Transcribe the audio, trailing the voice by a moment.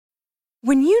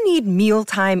When you need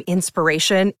mealtime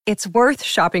inspiration, it's worth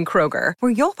shopping Kroger,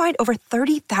 where you'll find over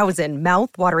 30,000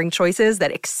 mouth-watering choices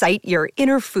that excite your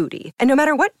inner foodie. And no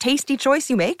matter what tasty choice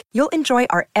you make, you'll enjoy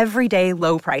our everyday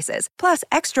low prices, plus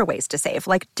extra ways to save,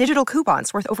 like digital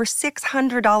coupons worth over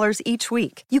 $600 each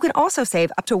week. You can also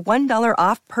save up to $1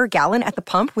 off per gallon at the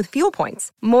pump with fuel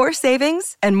points. More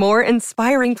savings and more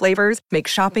inspiring flavors make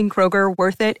shopping Kroger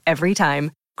worth it every time.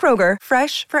 Kroger,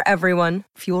 fresh for everyone.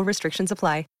 Fuel restrictions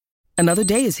apply. Another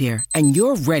day is here, and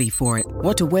you're ready for it.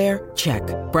 What to wear? Check.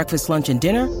 Breakfast, lunch, and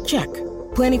dinner? Check.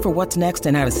 Planning for what's next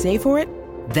and how to save for it?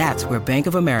 That's where Bank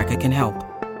of America can help.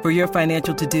 For your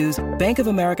financial to-dos, Bank of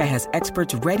America has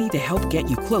experts ready to help get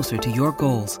you closer to your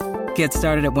goals. Get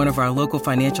started at one of our local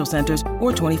financial centers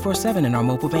or 24/7 in our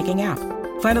mobile banking app.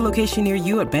 Find a location near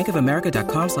you at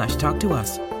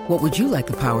bankofamerica.com/talktous. What would you like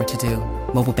the power to do?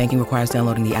 Mobile banking requires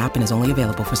downloading the app and is only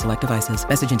available for select devices.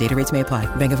 Message and data rates may apply.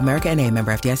 Bank of America N.A.,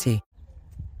 member FDIC.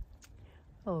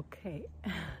 Okay.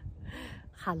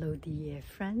 Hello, dear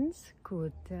friends.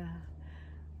 Good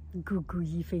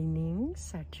evening.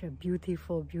 Such a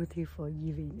beautiful, beautiful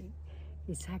evening.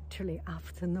 It's actually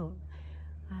afternoon.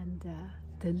 And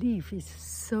the leaf is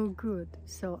so good.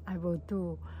 So I will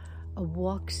do a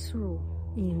walkthrough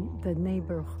in the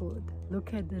neighborhood.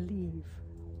 Look at the leaf.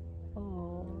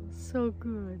 Oh, so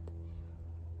good.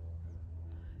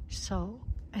 So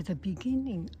at the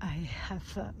beginning, I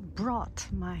have brought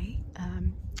my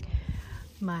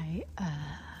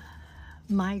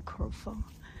microphone,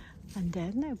 and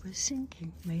then I was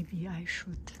thinking maybe I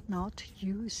should not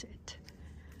use it.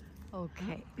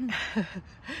 Okay.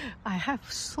 I have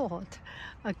thought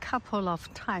a couple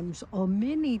of times or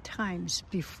many times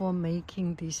before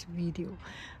making this video,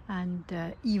 and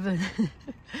even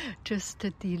just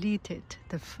deleted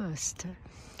the first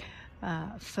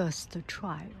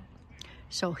trial.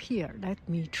 So here, let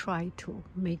me try to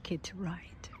make it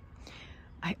right.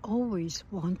 I always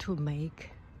want to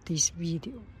make this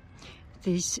video,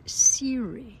 this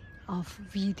series of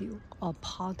video or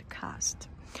podcast.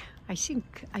 I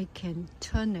think I can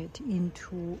turn it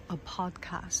into a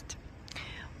podcast.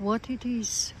 What it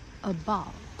is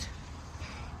about?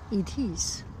 It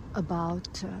is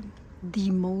about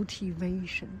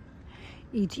demotivation.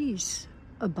 It is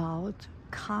about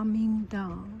calming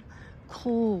down,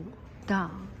 cool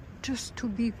down, just to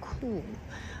be cool,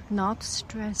 not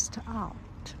stressed out.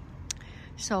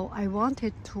 So I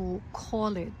wanted to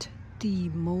call it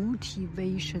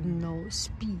demotivational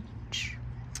speech.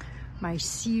 My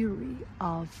series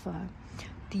of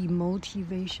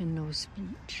demotivational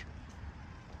speech.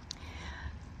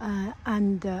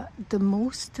 And the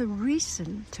most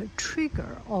recent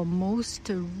trigger or most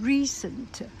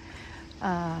recent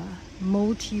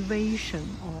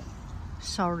motivation, or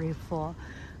sorry for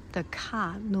the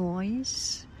car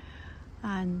noise,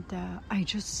 and I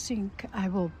just think I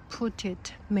will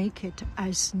make it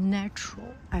as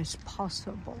natural as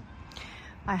possible.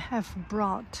 I have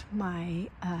brought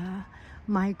my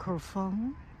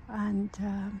microphone, and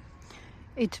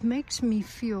it makes me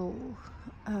feel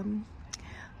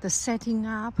the setting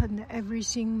up and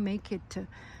everything make it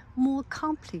more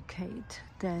complicated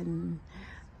than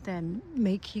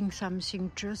making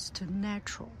something just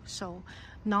natural. So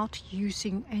not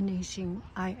using anything.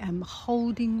 I am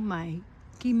holding my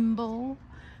gimbal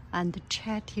and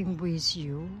chatting with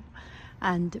you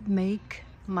and make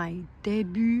my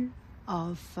debut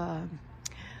of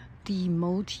the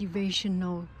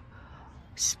motivational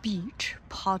speech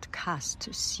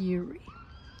podcast series.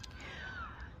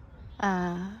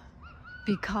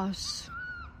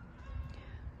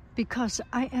 Because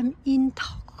I am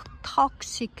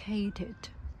intoxicated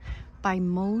by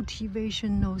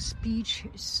motivational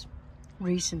speeches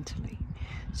recently,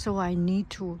 so I need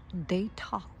to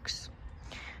detox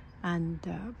and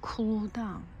cool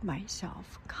down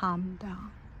myself, calm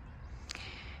down.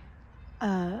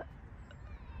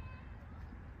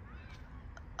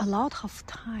 A lot of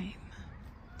time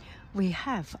we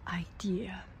have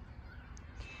idea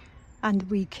and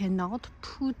we cannot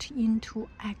put into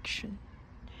action.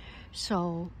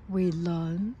 So we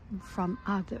learn from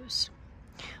others.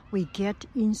 We get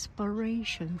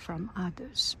inspiration from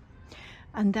others.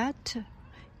 And that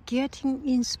getting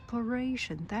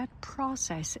inspiration, that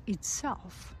process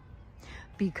itself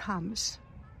becomes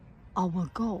our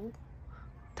goal.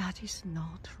 That is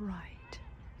not right.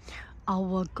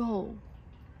 Our goal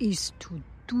is to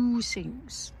do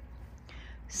things.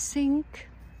 Think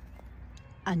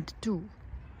and do.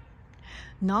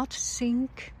 Not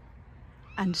think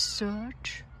and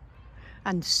search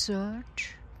and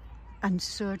search and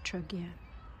search again.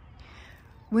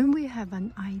 When we have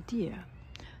an idea,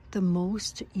 the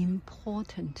most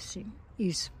important thing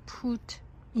is put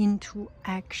into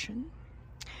action.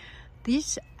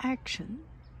 This action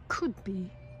could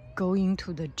be going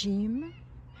to the gym,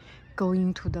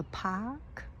 going to the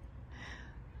park,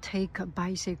 take a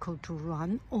bicycle to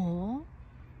run, or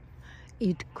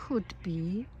it could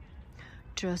be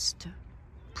just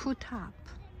put up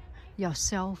your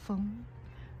cell phone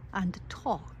and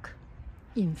talk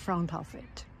in front of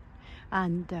it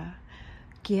and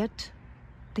get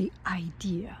the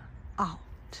idea out.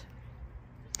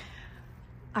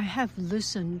 I have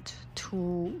listened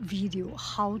to video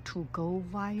how to go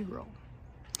viral,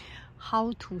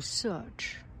 how to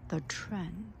search the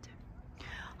trend,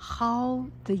 how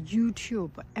the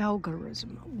YouTube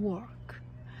algorithm work,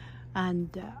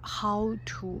 and how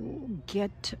to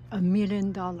get $1 million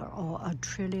or $1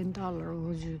 trillion,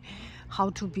 or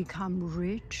how to become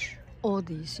rich, all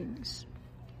these things.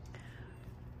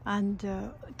 And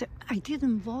I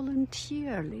didn't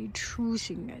voluntarily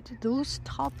choosing it. Those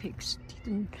topics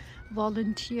didn't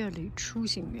voluntarily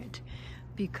choosing it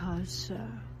because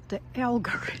the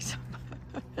algorithm,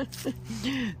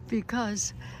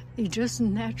 because it just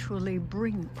naturally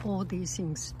bring all these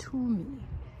things to me.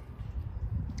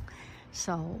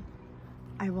 So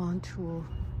I want to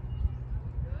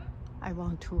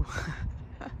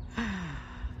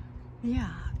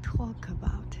talk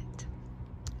about it.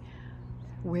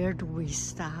 Where do we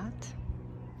start?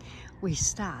 We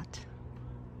start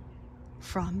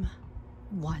from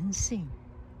one thing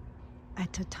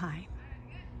at a time.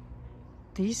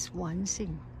 This one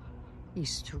thing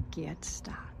is to get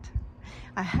started.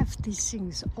 I have these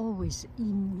things always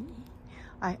in me.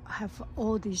 I have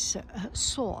all these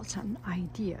thoughts and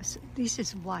ideas. This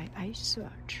is why I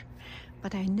search,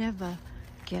 but I never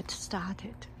get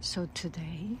started. So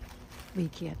today, we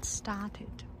get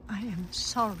started. I am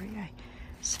sorry I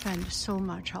spend so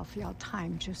much of your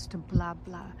time just blah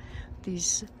blah,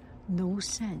 these no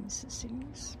sense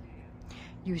things.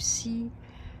 You see,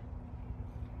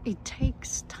 it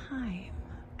takes time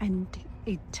and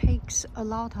it takes a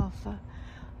lot of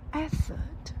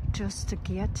effort just to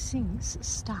get things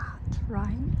started,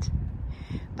 right?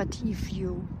 But if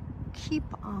you keep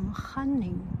on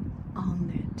hunting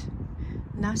on it,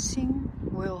 nothing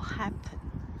will happen.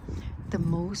 The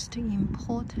most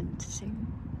important thing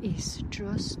is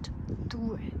just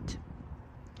do it.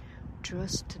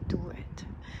 Just do it.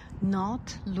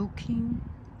 Not looking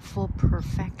for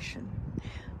perfection.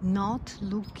 Not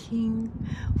looking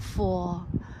for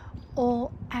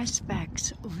all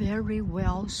aspects very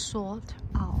well thought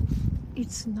out.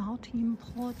 It's not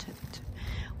important.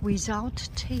 Without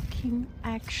taking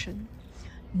action,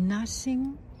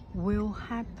 nothing will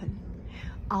happen.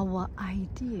 Our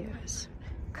ideas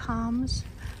comes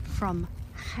from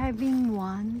having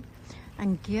one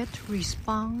and get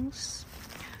response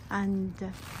and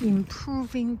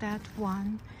improving that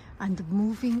one and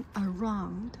moving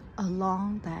around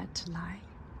along that line.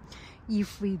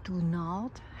 If we do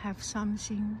not have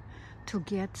something to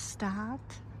get started,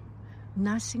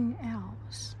 nothing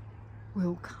else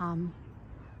will come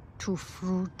to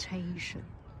fruition,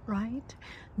 right?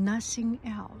 Nothing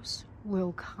else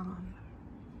will come.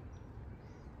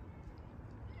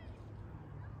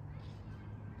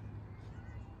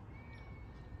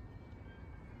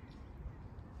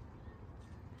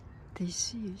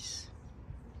 This is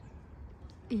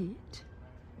it.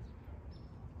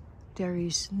 There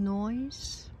is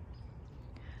noise.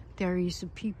 There is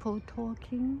people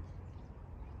talking.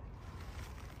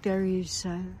 There is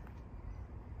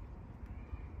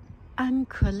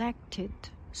uncollected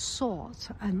thoughts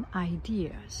and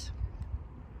ideas.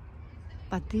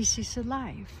 But this is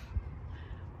life.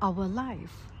 Our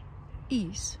life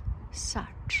is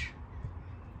such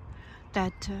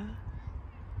that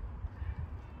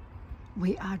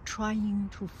we are trying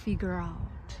to figure out.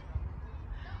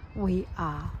 We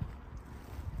are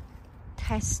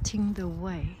testing the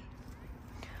way.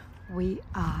 We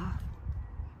are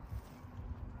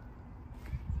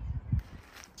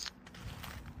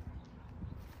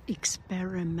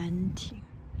experimenting,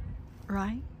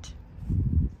 right?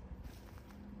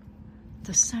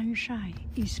 The sunshine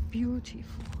is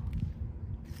beautiful,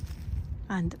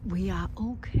 and we are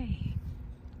okay.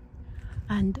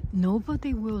 And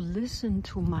nobody will listen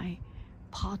to my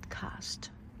podcast,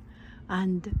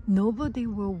 and nobody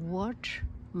will watch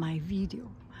my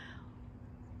video.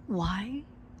 Why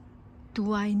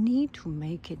do I need to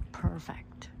make it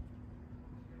perfect?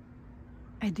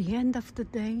 At the end of the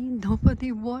day,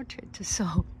 nobody watch it,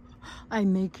 so I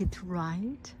make it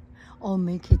right or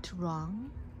make it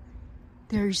wrong.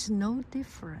 There is no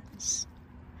difference.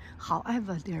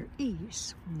 However, there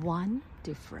is one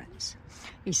difference,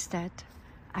 is that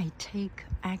I take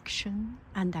action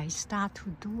and I start to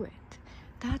do it.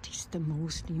 That is the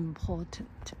most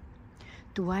important.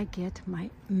 Do I get my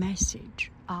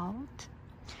message out?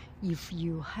 If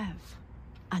you have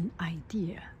an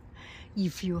idea,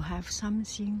 if you have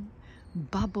something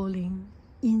bubbling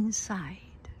inside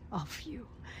of you,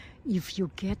 if you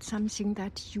get something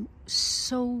that you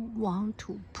so want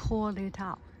to pour it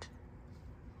out,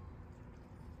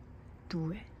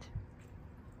 do it.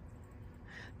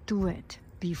 Do it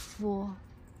before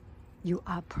you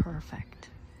are perfect.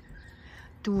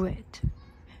 Do it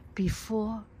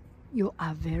before you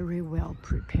are very well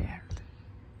prepared.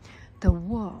 The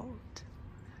world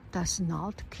does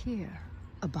not care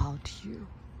about you.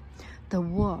 The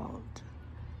world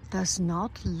does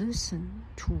not listen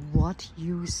to what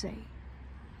you say.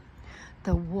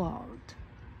 The world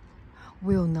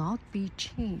will not be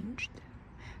changed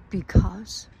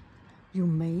because you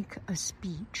make a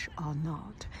speech or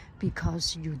not,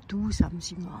 because you do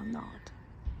something or not.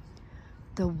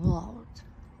 The world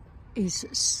is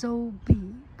so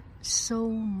big, so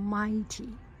mighty,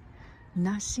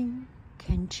 nothing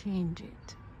can change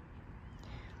it.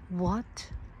 What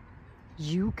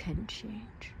you can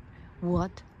change,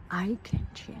 what I can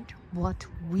change, what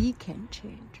we can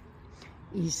change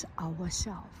is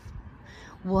ourselves.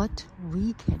 What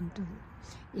we can do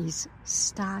is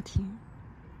starting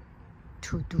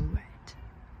to do it.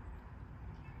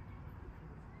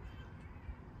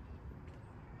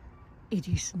 It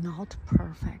is not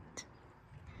perfect.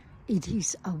 It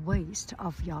is a waste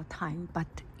of your time, but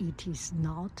it is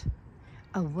not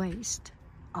a waste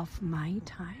of my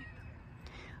time.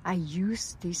 I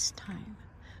use this time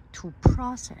to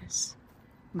process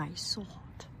my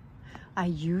thought. I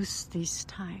use this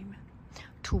time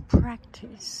to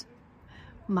practice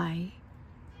my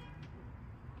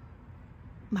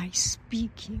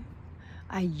speaking.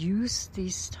 I use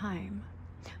this time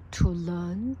to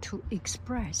learn to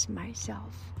express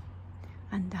myself.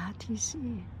 And that is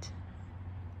it.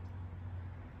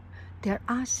 There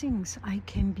are things I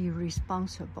can be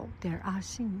responsible. There are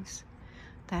things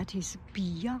that is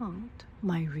beyond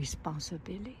my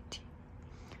responsibility.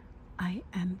 I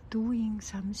am doing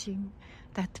something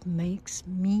that makes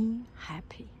me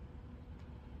happy.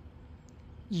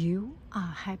 You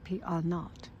are happy or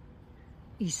not?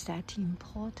 Is that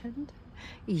important?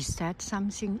 Is that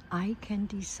something I can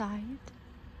decide?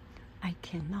 I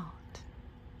cannot.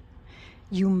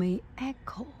 You may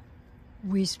echo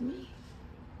with me.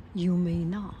 You may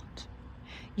not.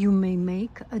 You may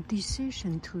make a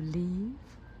decision to leave.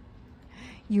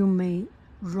 You may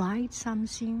write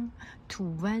something to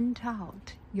vent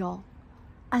out your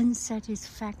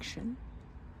unsatisfaction.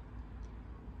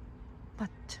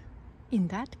 But in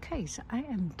that case, I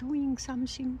am doing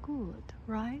something good,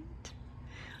 right?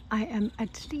 I am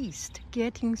at least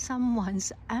getting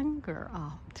someone's anger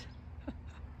out.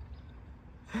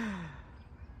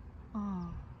 Oh.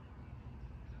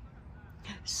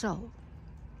 So,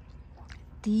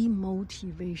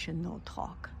 demotivational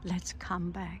talk. Let's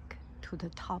come back to the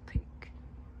topic.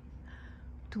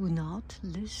 Do not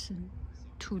listen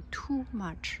to too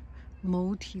much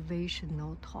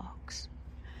motivational talks.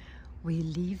 We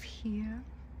live here.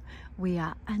 We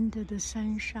are under the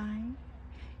sunshine.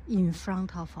 In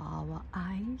front of our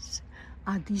eyes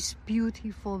are these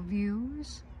beautiful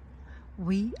views.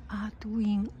 We are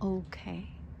doing okay.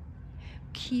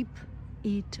 Keep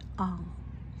it on.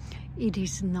 It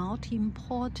is not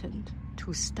important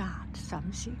to start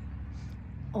something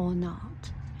or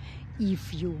not.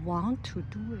 If you want to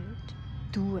do it,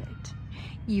 do it.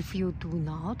 If you do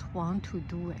not want to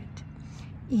do it,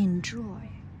 enjoy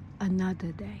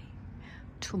another day.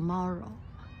 Tomorrow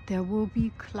there will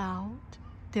be cloud,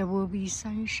 there will be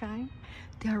sunshine.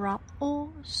 There are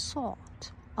all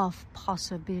sorts of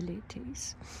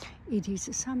possibilities. It is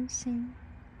something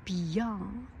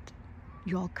beyond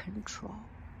your control.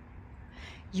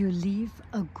 You live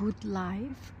a good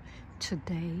life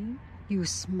today. You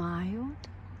smiled.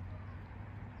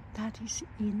 That is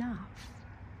enough.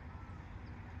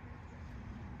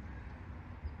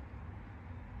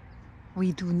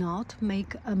 We do not make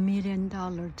 $1 million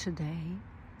today.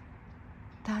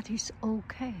 That is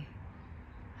okay.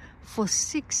 For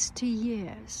 60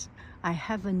 years, I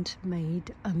haven't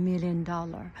made $1 million,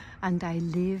 and I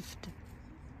lived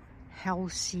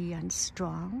healthy and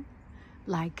strong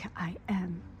like I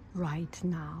am right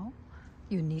now.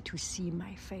 You need to see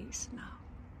my face now.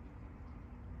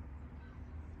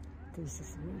 This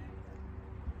is me.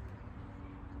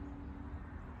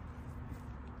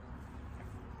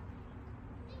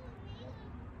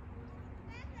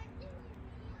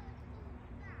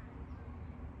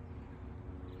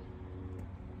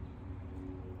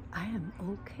 I am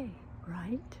okay,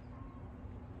 right?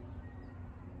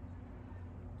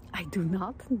 I do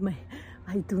not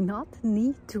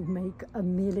need to make $1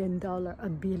 million,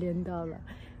 $1 billion.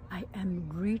 I am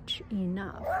rich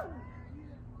enough.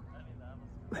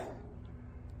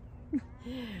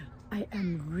 I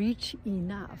am rich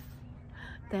enough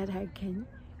that I can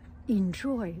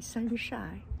enjoy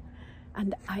sunshine,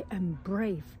 and I am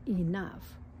brave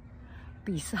enough,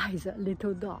 besides a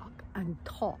little dog, and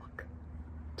talk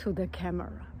to the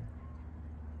camera.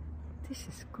 This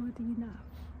is good enough.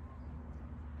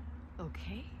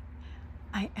 Okay,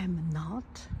 I am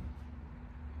not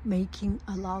making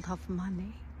a lot of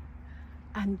money,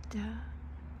 and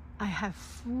I have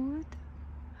food,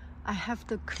 I have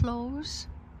the clothes,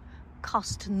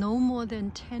 cost no more than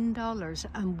 $10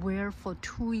 and wear for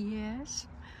 2 years,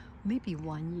 maybe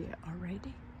 1 year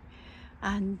already.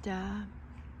 And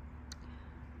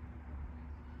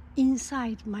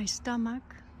inside my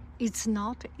stomach, it's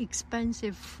not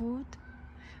expensive food,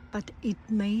 but it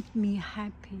made me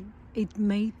happy. It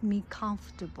made me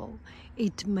comfortable.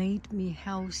 It made me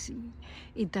healthy.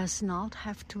 It does not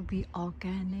have to be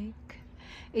organic.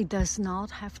 It does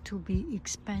not have to be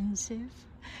expensive.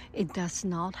 It does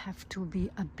not have to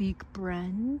be a big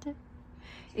brand.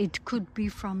 It could be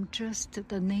from just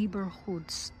the neighborhood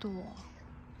store.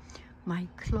 My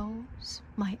clothes,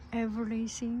 my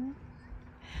everything.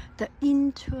 The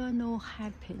internal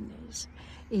happiness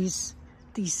is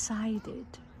decided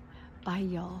by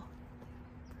your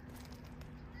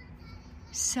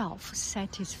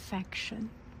self-satisfaction,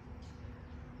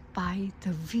 by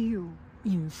the view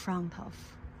in front of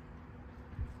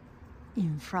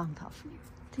you.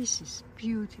 This is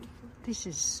beautiful. This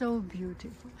is so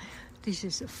beautiful. This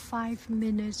is a 5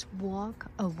 minutes walk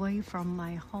away from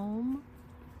my home,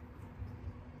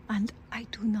 and I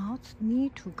do not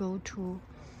need to go to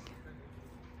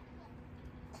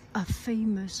a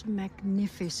famous,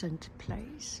 magnificent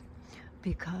place,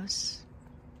 because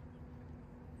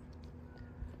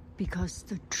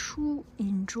the true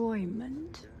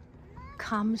enjoyment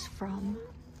comes from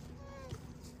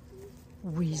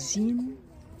within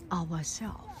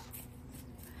ourselves.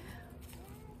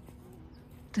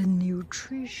 The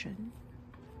nutrition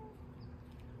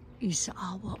is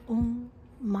our own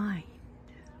mind,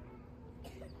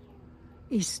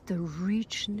 is the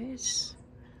richness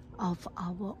of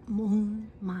our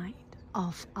own mind,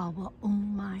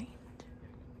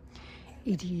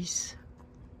 It is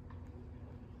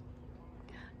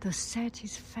the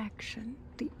satisfaction,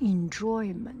 the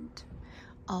enjoyment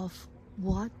of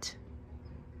what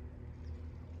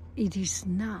it is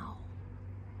now,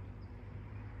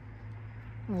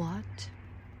 what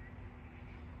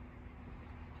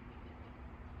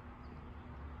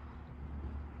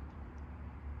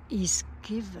is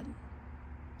given,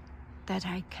 that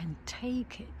I can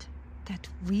take it, that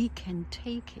we can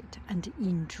take it and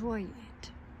enjoy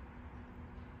it.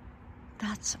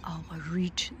 That's our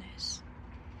richness.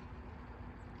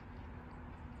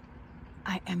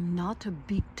 I am not a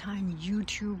big-time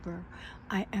YouTuber.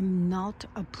 I am not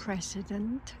a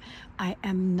president. I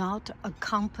am not a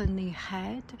company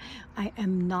head. I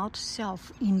am not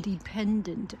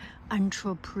self-independent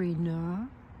entrepreneur.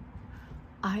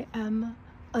 I am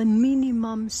a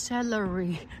minimum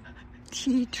salary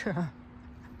teacher.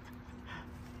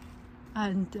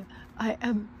 And I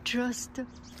am just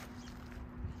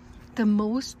the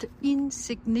most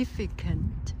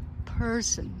insignificant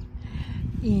person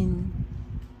in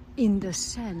the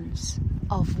sense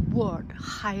of word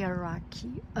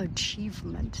hierarchy,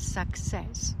 achievement,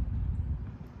 success.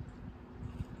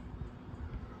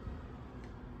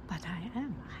 But I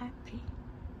am happy.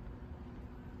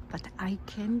 But I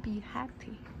can be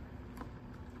happy.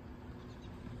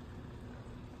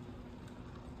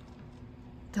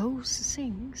 Those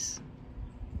things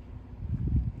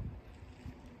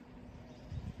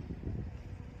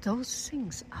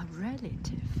are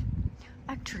relative.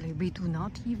 Actually, we do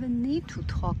not even need to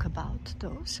talk about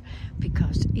those,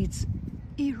 because it's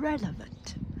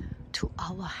irrelevant to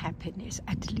our happiness,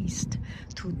 at least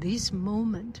to this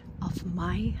moment of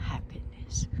my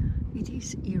happiness. It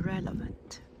is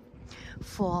irrelevant.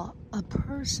 For a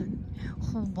person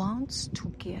who wants to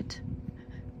get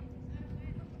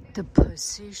the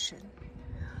position,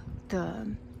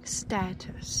 the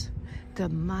status, the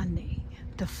money,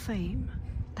 the fame,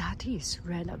 that is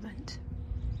relevant.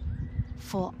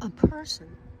 For a person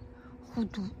who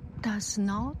does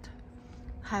not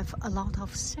have a lot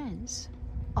of sense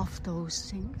of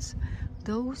those things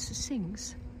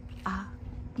are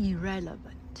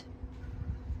irrelevant.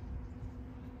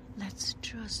 Let's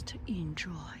just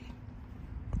enjoy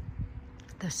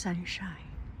the sunshine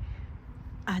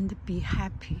and be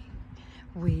happy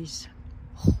with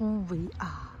who we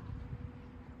are.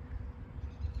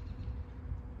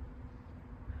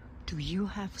 Do you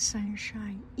have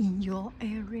sunshine in your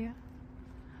area?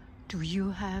 Do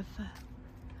you have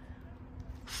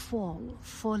fall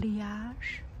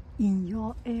foliage in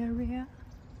your area?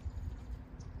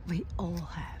 We all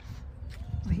have.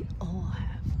 We all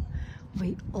have.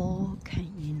 We all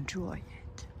can enjoy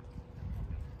it.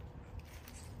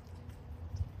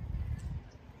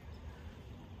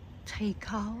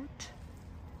 Take out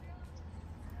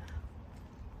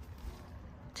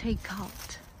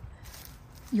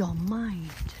your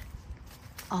mind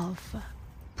of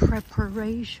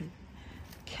preparation.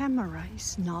 Camera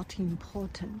is not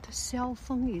important. Cell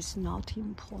phone is not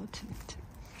important.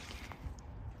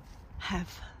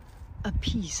 Have a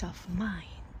peace of mind.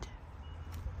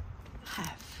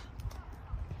 Have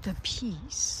the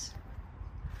peace.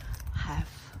 Have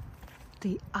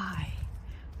the eye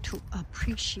to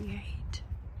appreciate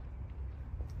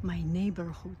my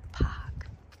neighborhood park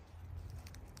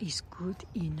is good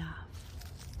enough.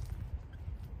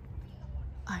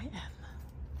 I am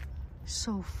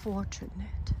so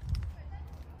fortunate.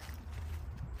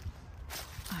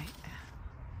 I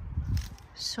am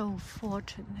so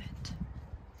fortunate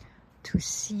to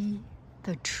see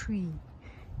the tree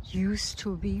used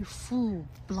to be full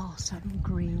blossom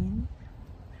green,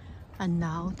 and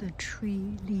now the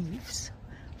tree leaves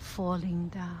falling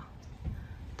down.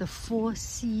 The four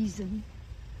seasons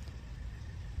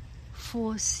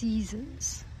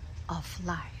of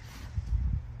life.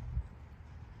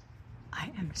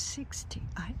 I am 60.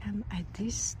 I am at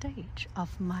this stage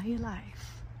of my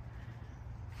life.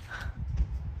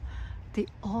 The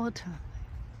autumn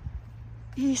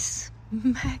is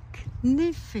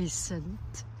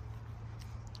magnificent.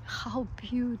 How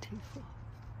beautiful.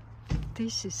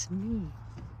 This is me.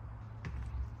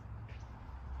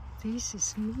 This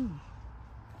is me.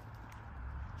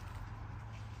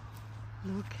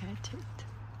 Look at it.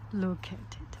 Look at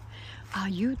it. Are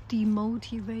you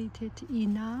demotivated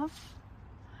enough?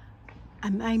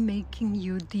 Am I making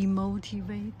you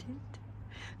demotivated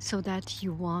so that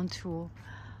you want to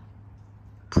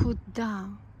put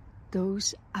down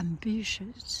those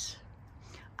ambitions,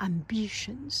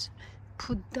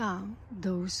 put down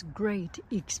those great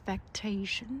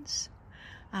expectations,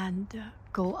 and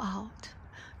go out,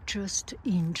 just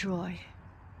enjoy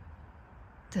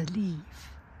the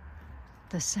leaf,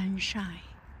 the sunshine,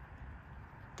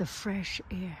 the fresh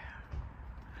air?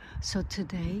 So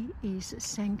today is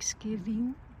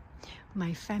Thanksgiving.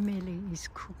 My family is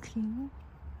cooking.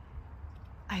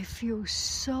 I feel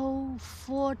so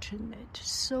fortunate,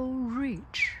 so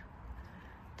rich,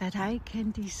 that I can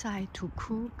decide to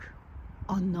cook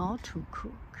or not to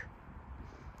cook.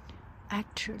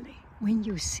 Actually, when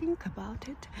you think about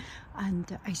it,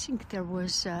 and I think there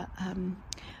was a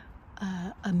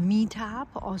meetup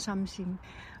or something,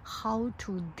 how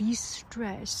to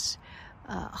de-stress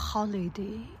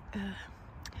holiday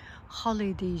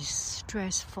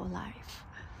stressful life,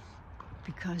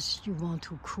 because you want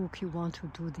to cook, you want to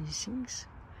do these things.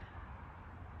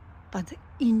 But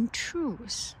in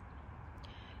truth,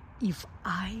 if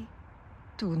I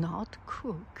do not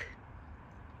cook,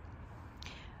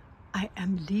 I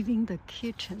am leaving the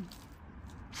kitchen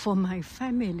for my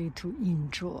family to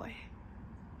enjoy.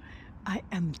 I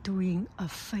am doing a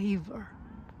favor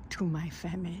to my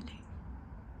family.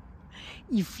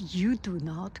 If you do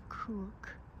not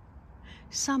cook,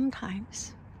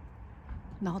 sometimes,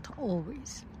 not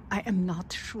always, I am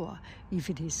not sure if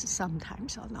it is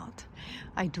sometimes or not.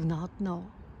 I do not know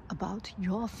about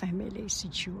your family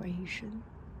situation.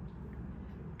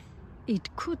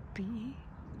 It could be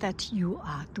that you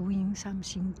are doing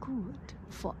something good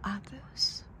for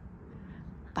others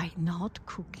by not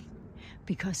cooking,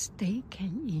 because they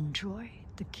can enjoy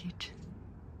the kitchen.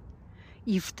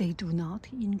 If they do not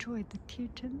enjoy the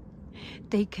kitchen,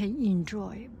 they can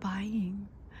enjoy buying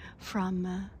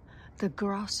from the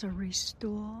grocery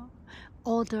store,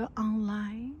 order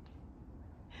online.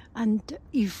 And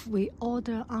if we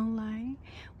order online,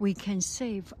 we can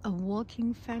save a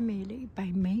working family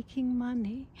by making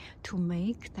money to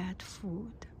make that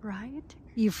food, right?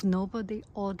 If nobody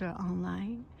order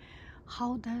online,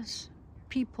 how does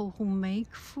people who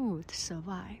make food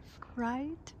survive,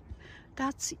 right?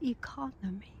 That's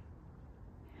economy.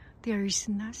 There is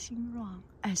nothing wrong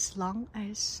as long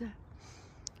as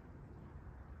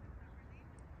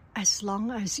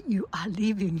you are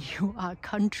living, you are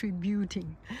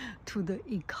contributing to the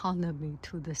economy,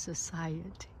 to the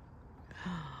society.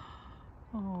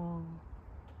 Oh,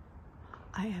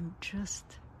 I am just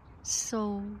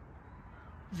so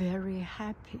very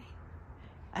happy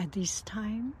at this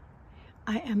time.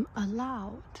 I am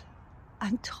allowed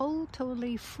and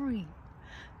totally free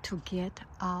to get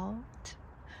out,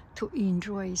 to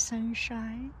enjoy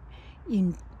sunshine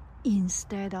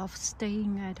instead of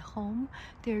staying at home.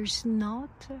 There's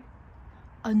not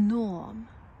a norm.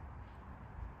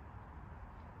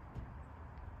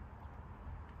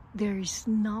 There is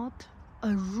not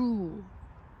a rule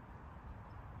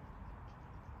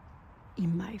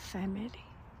in my family.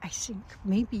 I think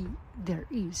maybe there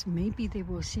is. Maybe they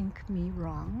will think me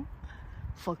wrong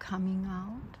for coming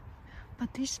out.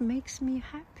 But this makes me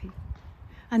happy.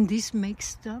 And this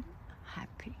makes them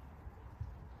happy.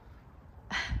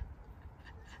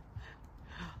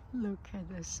 Look at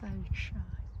the sunshine.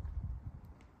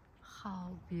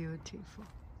 How beautiful.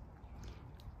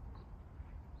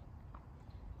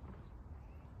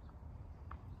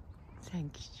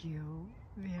 Thank you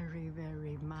very,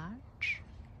 very much.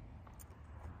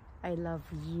 I love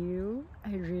you.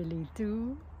 I really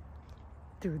do.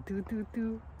 Do.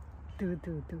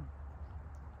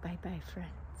 Bye-bye,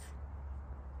 friend.